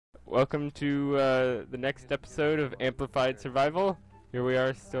welcome to the next episode of Amplified Survival. Here we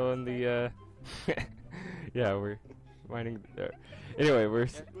are, still in the yeah, we're winding there. Anyway, we're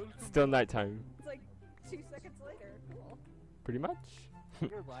still nighttime. It's like 2 seconds later. Cool. Pretty much.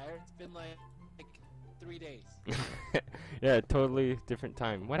 You're a liar. It's been like 3 days. Yeah, totally different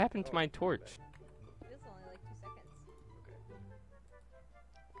time. What happened to my torch? It is only like 2 seconds.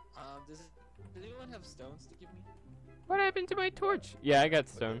 Does anyone have stones to give me? What happened to my torch? Yeah, I got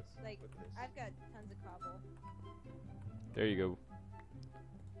stone. Like, I've got tons of cobble. There you go.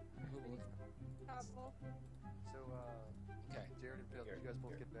 Cobble. So, Okay. Jared and Phil, you guys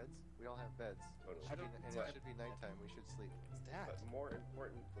both get beds? We all have beds. Totally. I don't- And it should be nighttime. We should sleep. What's that? But more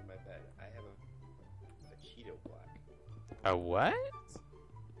important for my bed, I have a Cheeto block. A what?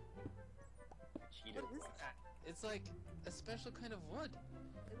 Cheeto What is block. that? It's like a special kind of wood.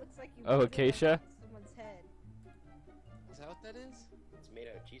 It looks like you Oh, put it on acacia? someone's head. Is that what that is? It's made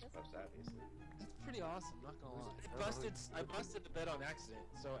out of cheese puffs, obviously. That's pretty awesome. Not gonna lie. I busted the bed on accident,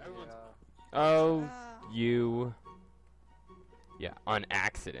 so everyone's. Oh, Ah. you. Yeah, on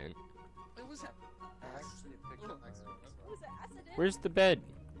accident. Wait, what's that? I actually picked up my It was an accident. Where's the bed?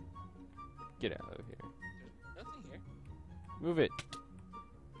 Get out of here. There's nothing here. Move it.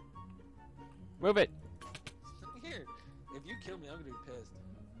 Move it. There's nothing here. If you kill me, I'm gonna be pissed.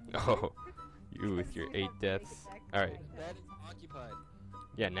 Oh, you with your Because you 8 have to make it deaths. back to All right. nighttime. Bed is occupied.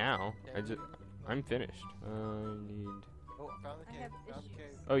 Yeah, now Yeah. I'm finished. I need. Oh, I found the I cave. have Found the issues.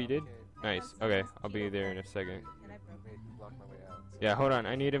 cave. Oh, you found the did? cave. Nice. found Okay, someone's I'll be Cheeto there in a block, second. And I broke Made it. me block my way out. So Yeah, hold on.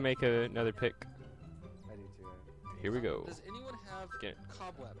 I need to make another pick. I do too. Here we go. Does anyone have Get-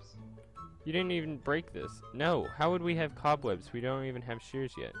 cobwebs? You didn't even break this. No. How would we have cobwebs? We don't even have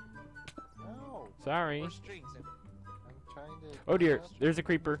shears yet. No! Sorry. Or strings? I'm trying to. Oh dear. There's a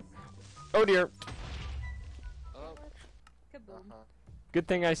creeper. Oh dear. Oh, Kaboom. Good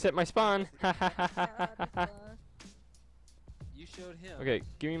thing I set my spawn. Ha ha ha ha Ah, ha ha. you showed him. Okay,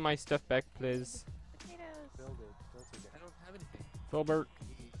 give me my stuff back, please. Potatoes. Build it. Don't take I don't have anything. Filbert,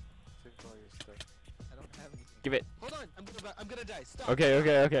 it. Took all your stuff. I don't have anything. give it. Hold on. I'm gonna die. Stop.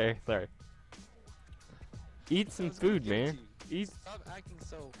 Okay. Sorry. Eat I some was gonna food, give it man. to you. Eat. Stop acting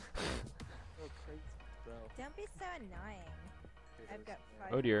so crazy, bro. Don't be so annoying. I've got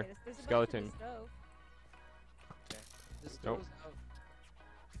 5 Oh dear. potatoes. There's a Skeleton. bunch in the stove. This Nope. goes out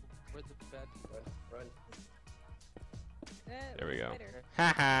where the bed. Run. There we go. Spider.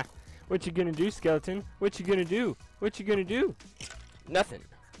 Haha. What you gonna do, skeleton? What you gonna do? What you gonna do? Nothing.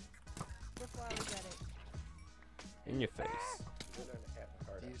 Throw flowers at it. In your face. Go down to half a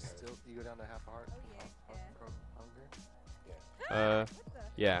heart. Do you still? You go down to half a heart? Oh, yeah, yeah. From hunger? Uh, What the?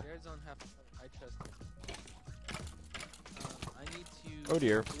 yeah. Jared's on half. I trust him. I need to. Oh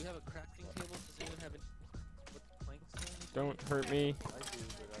dear. Do we have a crafting table? Does anyone have any what, planks or anything? Don't hurt me. I do,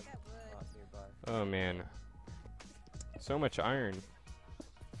 but I I'm got wood. not nearby. Oh man. So much iron.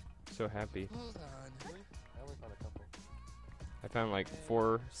 So happy. Hold on. I only found a couple. I found like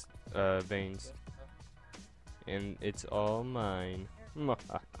 4 veins. And it's all mine.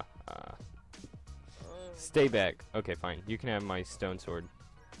 Stay back. Okay, fine. You can have my stone sword.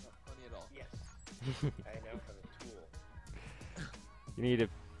 Not funny at all. Yes. I now have a tool. You need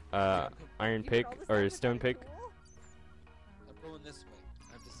a iron You did pick all this or a stuff stone without pick. tool? I'm going this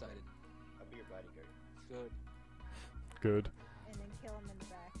way. I've decided. I'll be your bodyguard. Good. Good. And then kill him in the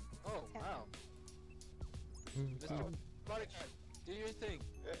back. Oh Tap wow. him. Mr. Bodyguard, do your thing.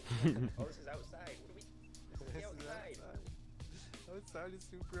 Oh, this is outside. What are we? This is the outside. Outside is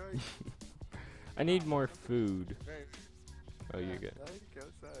too bright. I need more food. Very. Oh, you good. Like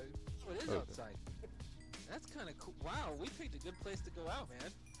outside. Oh, it is Okay. outside. That's kind of cool. Wow, we picked a good place to go out,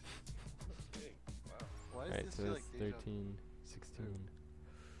 man. Big. Wow. Why does Alright, this so feel it's like deja vu? 13, 16.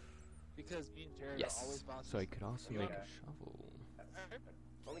 Because me and Jared are Yes. always bosses. So I could also make a Yeah. shovel.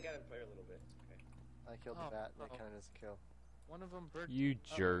 Only got him play a little bit. Okay. I killed Oh, the bat, and uh-oh. that counted as a kill. One of them bird. You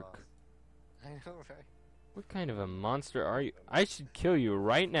jerk. I know, right? What kind of a monster are you? I should kill you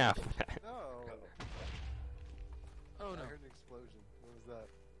right now. No! Oh no, I heard an explosion. What was that?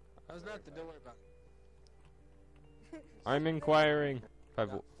 I was not. Don't worry about it. I'm inquiring. Got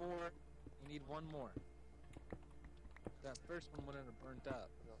 4. We need 1 more. That first one went under burnt up.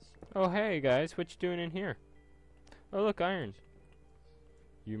 What else should Oh, hey guys, what you doing in here? Oh, look, iron.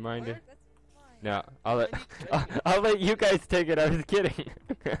 You mind it? That's fine. No, I'll let I'll let you guys take it. I was kidding.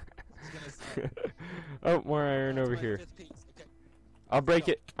 I was gonna say. Oh, more iron That's over my here. 5th piece. Okay. I'll break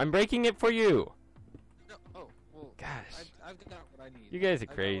go. it. I'm breaking it for you. No. Oh well. Gosh, I've got what I need. you guys are I've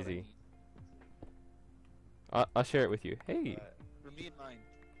got what I crazy. need. I'll share it with you. Hey, For me and mine.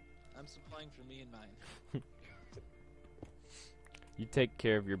 I'm supplying for me and mine. You take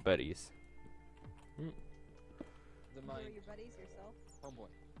care of your buddies. The Who mine. are your buddies? Yourself?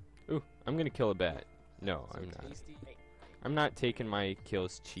 Homeboy. Ooh, I'm gonna kill a bat. No, So I'm not. tasty. I'm not taking my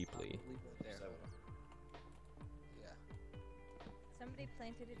kills cheaply. Leave it there. So, Yeah. Somebody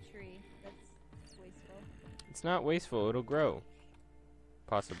planted a tree. That's wasteful. It's not wasteful. It'll grow.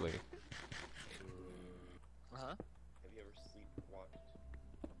 Possibly. Uh-huh. have you ever sleepwalked?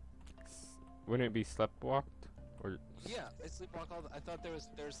 Wouldn't it be sleptwalked? Or Yeah, I sleepwalk all the, I thought there was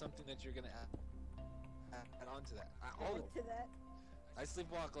something that you're gonna add on to that. To that. I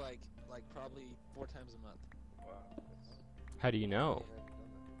sleepwalk like probably 4 times a month. Wow. That's, how do you know?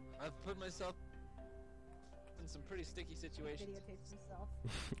 I've put myself in some pretty sticky situations. Videotapes himself.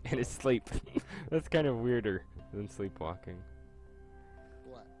 In his sleep. That's kind of weirder than sleepwalking.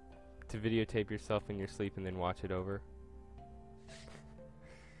 What? To videotape yourself in your sleep and then watch it over.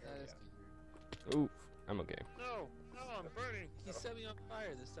 That is Ooh, I'm okay. No, I'm burning. He set me on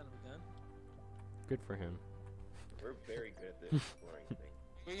fire, this son of a gun. Good for him. we're very good at the exploring thing.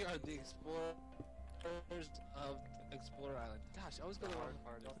 We are the explorers of Explorer Island. Gosh, I always go the wrong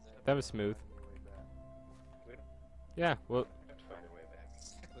part. That was smooth. Yeah, well, We have to find our way back.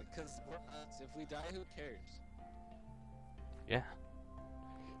 Because we're us. If we die, who cares? yeah.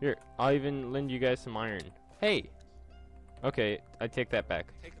 Here, I'll even lend you guys some iron. Hey! Okay, I take that back.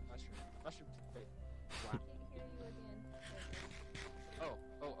 Take a mushroom. Mushroom. Wait. Can't hear you again.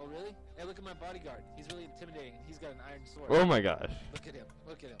 Oh, really? Hey, look at my bodyguard. He's really intimidating. He's got an iron sword. Oh my gosh. Look at him.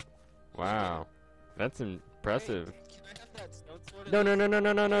 Look at him. Wow. That's impressive. Hey, can I have that stone sword? No, no, no, no,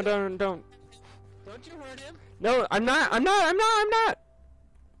 no, no, no, don't. Don't you hurt him? No, I'm not. I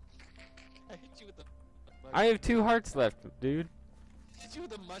hit you with the. have 2 hearts left, dude. Hit you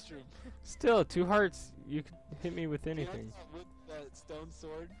with a mushroom. Still, 2 hearts. You could hit me with Can I anything. with that stone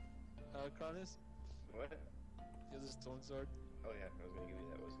sword, Cronus? What? He has a stone sword. Oh yeah, I was gonna give you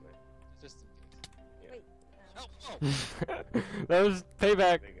that, wasn't I? Just in case. Wait. Oh, That was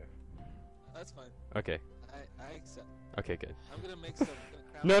payback. There you go. that's fine. Okay. I accept. Okay, good. I'm gonna make some.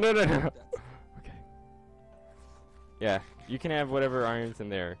 No, no, no, no. That's- Okay. Yeah, you can have whatever iron's in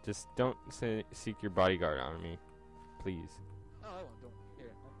there. Just don't seek your bodyguard on me, please. No, I won't. Don't.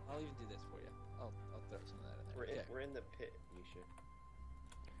 Here, I'll even do this for you. I'll throw some of that in We're there. in, we're in the pit, Nisha.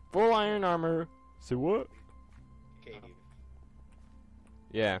 Full iron armor. So what? Cave.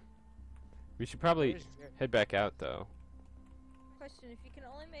 Yeah. We should probably Where's Jared? head back out though. Question: if you can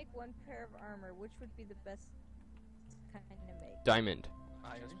only make one pair of armor, which would be the best kind to make? Diamond.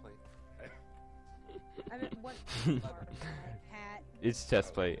 Iron. Chestplate. I mean, what armor? Like hat, It's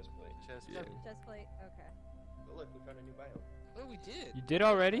chest plate. Chest Yeah. chestplate. Okay. Oh look, we found a new biome. Oh, we did. You did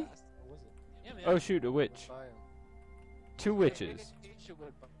already? Fast. What was it? Yeah, man. Oh shoot, a witch. What biome? 2 witches.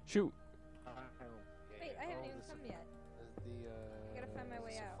 Shoot. Wait, I haven't Oh, even this come is- yet. Is the gotta find my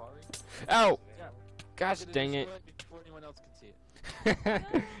way out. safari? Ow! Yeah. Gosh dang it. Before anyone else can see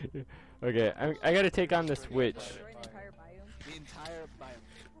it. Okay, I gotta take on this witch. Destroy an entire biome. The entire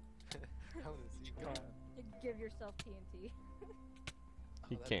biome. I wanna see Go on. that. Give yourself TNT.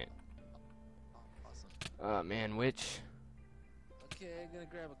 You that'd can't. be Awesome. Oh man, witch. Okay, I'm gonna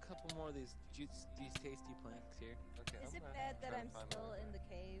grab a couple more of these tasty plants here. Okay, Is I'm it gonna bad that try to I'm find my still way in the back.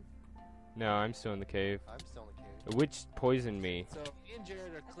 cave? No, I'm still in the cave. I'm still in the A cave. witch poisoned me. So me and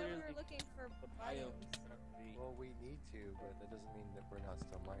Jared are I thought we clearly were looking for biomes. Well, we need to, but that doesn't mean that we're not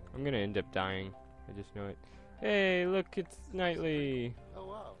still mining. I'm gonna end up dying. I just know it. Hey, look, it's nightly. Oh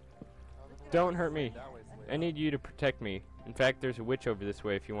wow. Don't hurt me. That way's laid I out. need you to protect me. In fact, there's a witch over this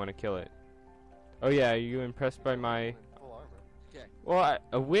way if you want to kill it. Oh yeah, are you impressed by my... In full armor. Okay. Well,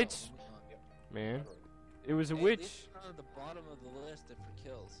 a witch, man. It was a Hey, witch. these are on the bottom of the list for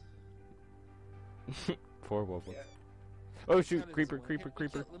kills. Poor Wobble. Yeah. Oh shoot, Counted creeper, as one. creeper, Here,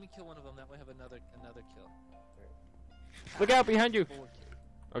 creeper. Let me kill one of them. That way I have another kill. Look out behind you. 4 kills.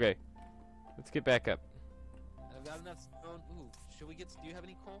 Okay, let's get back up. And I've got enough stone. Ooh, should we get? Do you have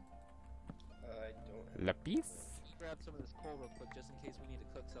any coal? I don't have Lapis. Grab some of this coal real quick, just in case we need to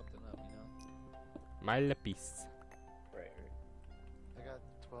cook something up. You know. My lapis. right. I got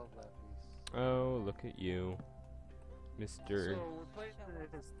 12 lapis. Oh, look at you, Mr. So we're playing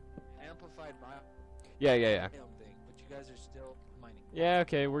this amplified Yeah, yeah, yeah. biome thing, but you guys are still mining. Yeah,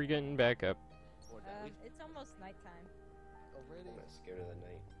 okay, we're getting back up. Or at least It's almost nighttime. Already? I'm not scared of the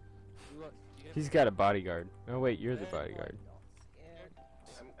night. we want. Do you have He's got a bodyguard. Oh wait, you're the Hey, bodyguard. Scared.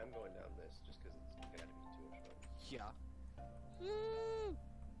 I'm going down this just because it's gotta be too much fun. Yeah.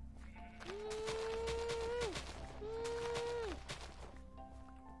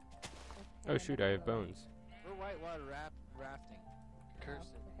 Oh shoot, I have bones. We're whitewater rafting.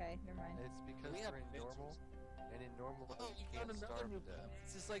 Cursing. Okay, never mind. It's because We have we're in normal. pictures. And in normal Oh, life, you you found can't another starve new to death. planet.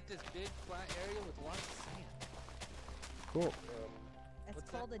 It's just like this big flat area with lots of sand. Cool. That's What's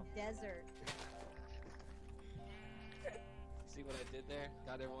called that? a desert. See what I did there?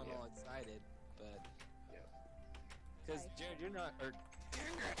 Got everyone Yeah. all excited, but Yeah. because Right. Jared, you're not. Or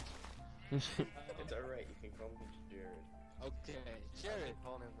It's alright, you can call me Jared. okay, I've Jared, been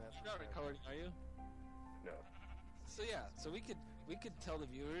calling him that you're for not forever. recording, are you? No. So yeah, so we could tell the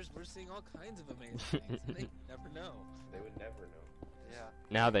viewers we're seeing all kinds of amazing things. And they never know. They would never know. Yeah.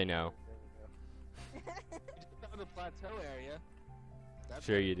 Now they know. We just found a plateau area. That's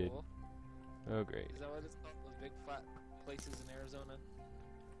Sure pretty you did. cool. Oh, great. Is that what it's called? Those big flat places in Arizona,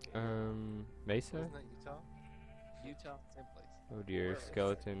 Mesa? Wasn't that Utah? Utah, same place. Oh dear,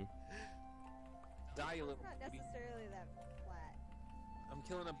 skeleton. Die, you It's little not baby. necessarily that flat. I'm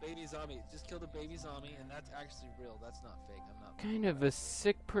killing a baby zombie. Just killed a baby zombie, and that's actually real. That's not fake. I'm not. Kind of a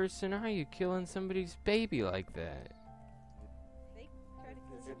sick person are you killing somebody's baby like that? They try to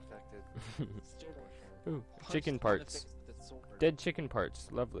He's kill you. infected. Ooh, Punched chicken him in the parts. face with a sword. Dead chicken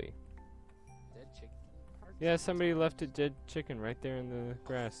parts. Lovely. Dead chicken. parts. Yeah, somebody left a dead chicken right there in the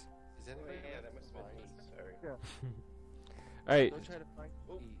grass. Is Oh, anybody yeah, left that must have been mines? me. Sorry. Alright, Go try to find.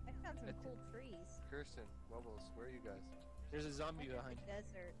 Oh. me. I found some cool trees. Kirsten, Wubbles, where are you guys? There's a zombie Like behind the you.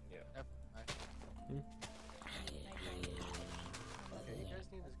 desert. FYI. Okay, you guys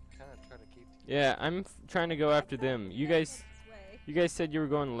need to kind of try to keep together. yeah, I'm trying to go after them. You guys, you guys said you were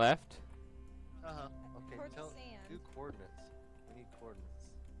going left. Uh-huh. Okay, Towards tell the sand. do coordinates. We need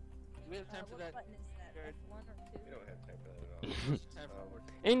coordinates. Do we have time for What that? button is that? Jared? F1 or 2? We don't have time for that at all. Time for more.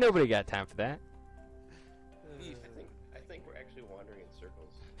 Ain't nobody got time for that. Beef. I think we're actually wandering in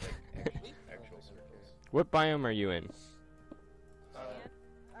circles. Like, actual circles. What biome are you in? Sand?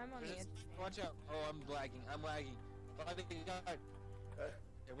 I'm on the There's edge. a- Watch out. Oh, I'm lagging. I'm lagging. But I think we got it. Yeah,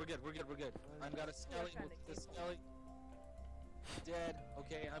 we're good. We're good. We're good. I've got a skelly trying with to the keep skelly. Dead.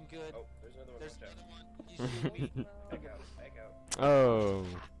 Okay, I'm good. Oh, there's another one. There's Watch out. another one. He's shooting me. Well, Back out. Back out. Oh.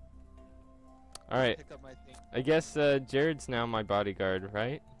 Alright, Pick up my thing. I guess Jared's now my bodyguard,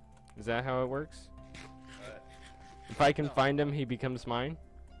 right? Is that how it works? If I can No. find him, he becomes mine?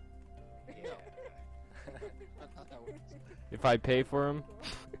 Yeah. That's not how that works. If I pay for him?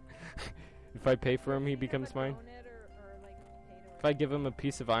 If I pay for him, he you have becomes a mine? donut or like a potato If I give him a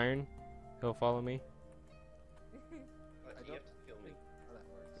piece of iron, he'll follow me? I You have don't to kill me. How that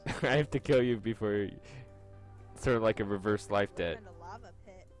works. I have to kill you before sort of like a reverse life debt. Find a lava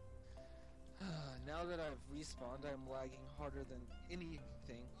pit. Now that I've respawned, I'm lagging harder than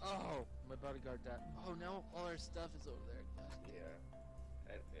anything. Oh, my bodyguard died. Oh, now all our stuff is over there. God. Yeah.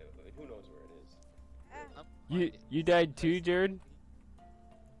 Who knows where it is? Ah, I'm You finding it. you died too, Jared?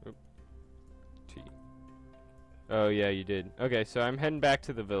 T. Oh yeah, you did. Okay, so I'm heading back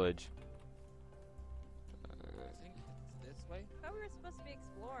to the village. I think it's this way. I thought we were supposed to be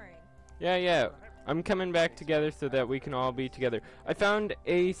exploring. Yeah. I'm coming back together so that we can all be together. I found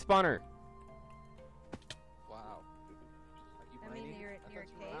a spawner. Wow. Are you I mean, mining? near I a thought you were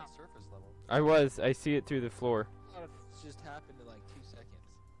cave. on surface level. I was. I see it through the floor. A lot of this just happened in like 2 seconds.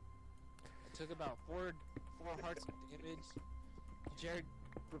 It took about four hearts of damage. Jared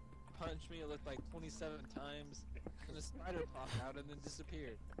punched me. It looked like 27 times, and a spider popped out and then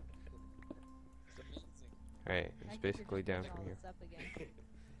disappeared. It's amazing. Alright, I it's think you're basically just down making from all here. this up again.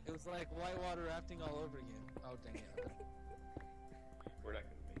 It was like whitewater rafting all over again. Oh dang it. We're not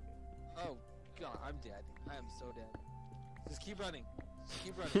gonna make it. Oh god, I'm dead. I am so dead. Just keep running. Just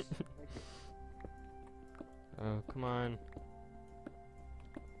keep running. Oh, come on.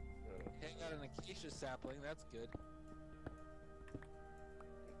 Okay, I got an acacia sapling. That's good.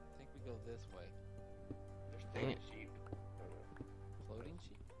 I think we go this way. There's Dang floating it. sheep. I don't know. Floating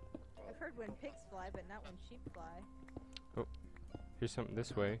sheep. I've heard when pigs fly, but not when sheep fly. Here's something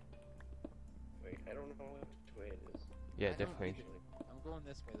this way. Wait, I don't know which way it is. Yeah, I don't definitely. either. I'm going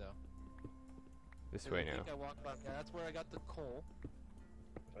this way though. This 'Cause way I now. think I walked back there. That's where I got the coal.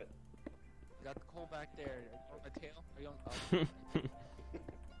 What? I got the coal back there. On my tail. Are you on? Oh.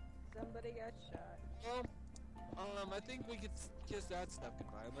 Somebody got shot. I think we could kiss that stuff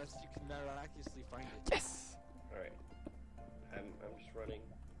goodbye unless you can miraculously find it. Yes! Alright. I'm just running.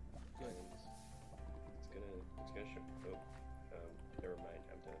 Good. And it's gonna show. Oh, never mind.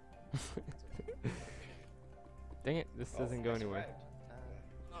 I'm done. Dang it, this doesn't go I anywhere. survived.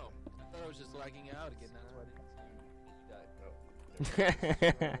 Oh, I thought I was just lagging out again. That's why I didn't see you.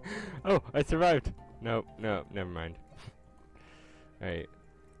 You died. Oh, I survived. No, never mind. Alright.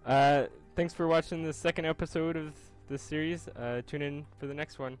 Thanks for watching the second episode of this series. Tune in for the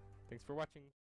next one. Thanks for watching.